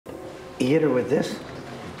He hit her with this?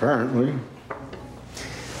 Apparently.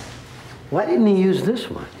 Why didn't he use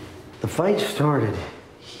this one? The fight started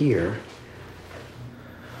here.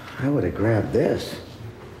 I would have grabbed this.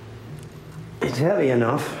 It's heavy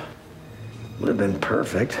enough. Would have been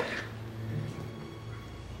perfect.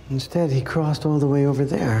 Instead, he crossed all the way over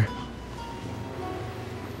there.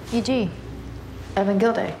 E.G. Evan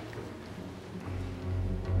Gilday.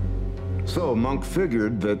 So Monk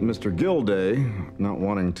figured that Mr. Gilday, not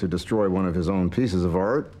wanting to destroy one of his own pieces of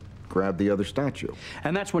art, grabbed the other statue.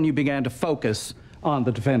 And that's when you began to focus on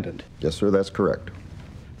the defendant. Yes, sir, that's correct.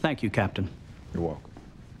 Thank you, Captain. You're welcome.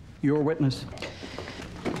 Your witness.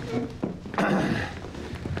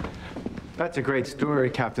 That's a great story,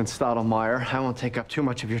 Captain Stottlemeyer. I won't take up too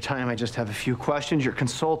much of your time. I just have a few questions. Your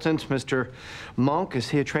consultant, Mr. Monk, is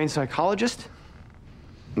he a trained psychologist?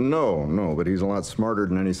 No, but he's a lot smarter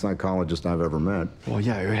than any psychologist I've ever met. Well,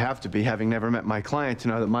 yeah, he would have to be, having never met my client, to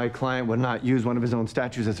know that my client would not use one of his own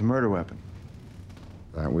statues as a murder weapon.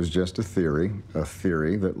 That was just a theory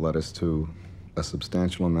that led us to a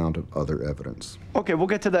substantial amount of other evidence. Okay, we'll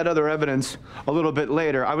get to that other evidence a little bit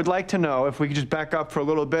later. I would like to know, if we could just back up for a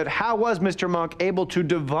little bit, how was Mr. Monk able to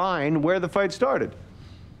divine where the fight started?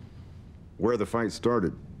 Where the fight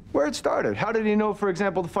started? Where it started. How did he know, for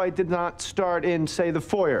example, the fight did not start in, say, the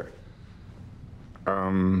foyer?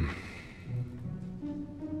 I'll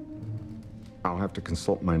have to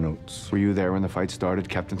consult my notes. Were you there when the fight started,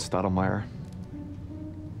 Captain Stottlemeyer?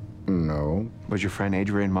 No. Was your friend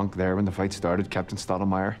Adrian Monk there when the fight started, Captain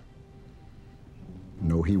Stottlemeyer?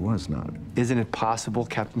 No, he was not. Isn't it possible,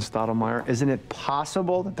 Captain Stottlemeyer, isn't it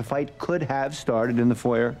possible that the fight could have started in the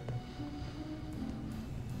foyer?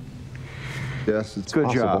 Yes, it's Good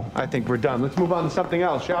possible. job. I think we're done. Let's move on to something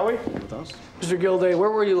else, shall we? Mr. Gilday,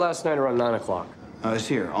 where were you last night around 9 o'clock? I was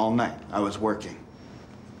here all night. I was working.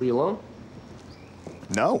 Were you alone?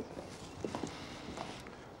 No.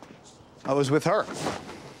 I was with her.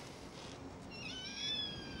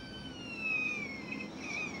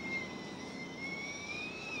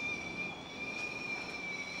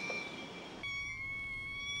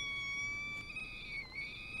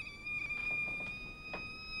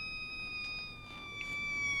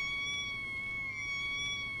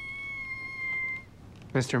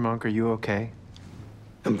 Mr. Monk, are you okay?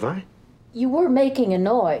 I'm fine. You were making a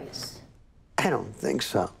noise. I don't think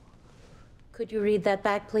so. Could you read that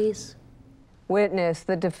back, please? Witness,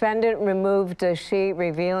 the defendant removed a sheet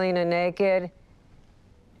revealing a naked...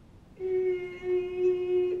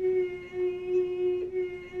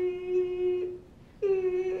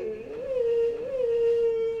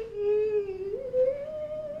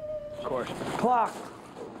 Of course. Clock.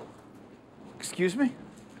 Excuse me?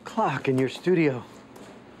 Clock in your studio.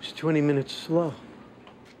 It's 20 minutes slow.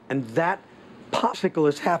 And that popsicle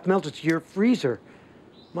is half melted. Your freezer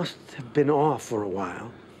must have been off for a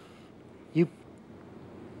while. You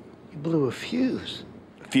blew a fuse.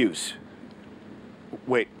 Fuse.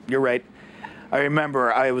 Wait, you're right. I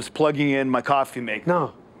remember I was plugging in my coffee maker.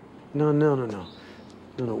 No,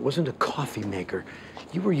 it wasn't a coffee maker.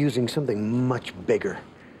 You were using something much bigger.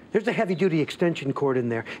 There's a heavy-duty extension cord in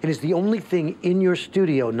there. It is the only thing in your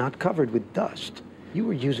studio not covered with dust. You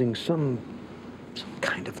were using some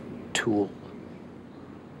kind of tool.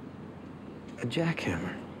 A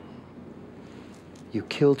jackhammer. You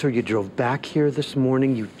killed her, you drove back here this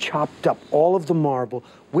morning, you chopped up all of the marble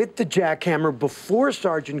with the jackhammer before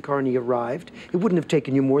Sergeant Carney arrived. It wouldn't have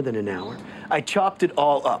taken you more than an hour. I chopped it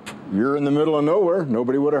all up. You're in the middle of nowhere.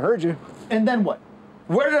 Nobody would have heard you. And then what?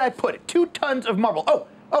 Where did I put it? 2 tons of marble.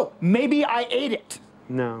 Oh, maybe I ate it.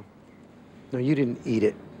 No, you didn't eat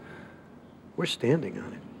it. We're standing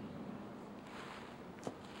on it.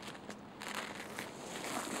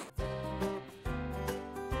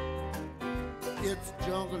 It's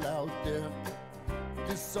jungle out there,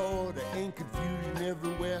 disorder and confusion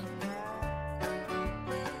everywhere.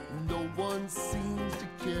 No one seems to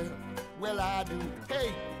care. Well, I do.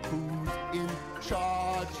 Hey, who's in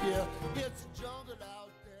charge here? It's jungle out